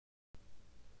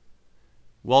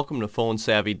Welcome to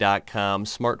PhoneSavvy.com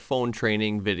smartphone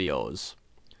training videos.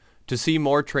 To see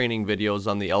more training videos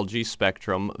on the LG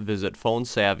Spectrum, visit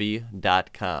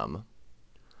PhoneSavvy.com.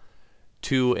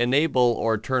 To enable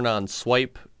or turn on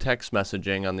SWYPE text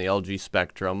messaging on the LG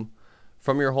Spectrum,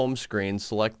 from your home screen,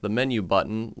 select the menu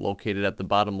button located at the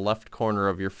bottom left corner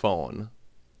of your phone,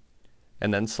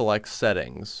 and then select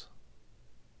Settings.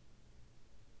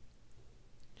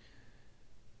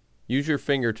 Use your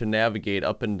finger to navigate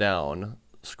up and down.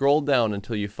 Scroll down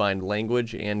until you find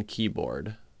Language and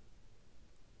Keyboard.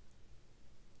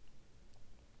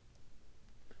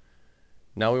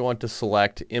 Now we want to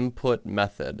select Input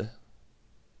Method.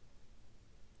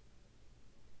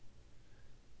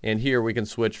 And here we can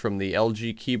switch from the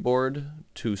LG keyboard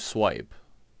to SWYPE.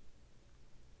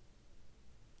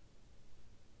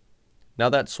 Now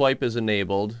that SWYPE is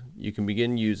enabled, you can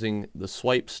begin using the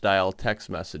SWYPE style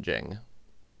text messaging.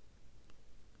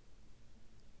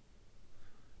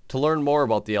 To learn more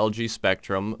about the LG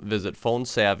Spectrum, visit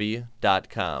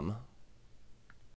PhoneSavvy.com.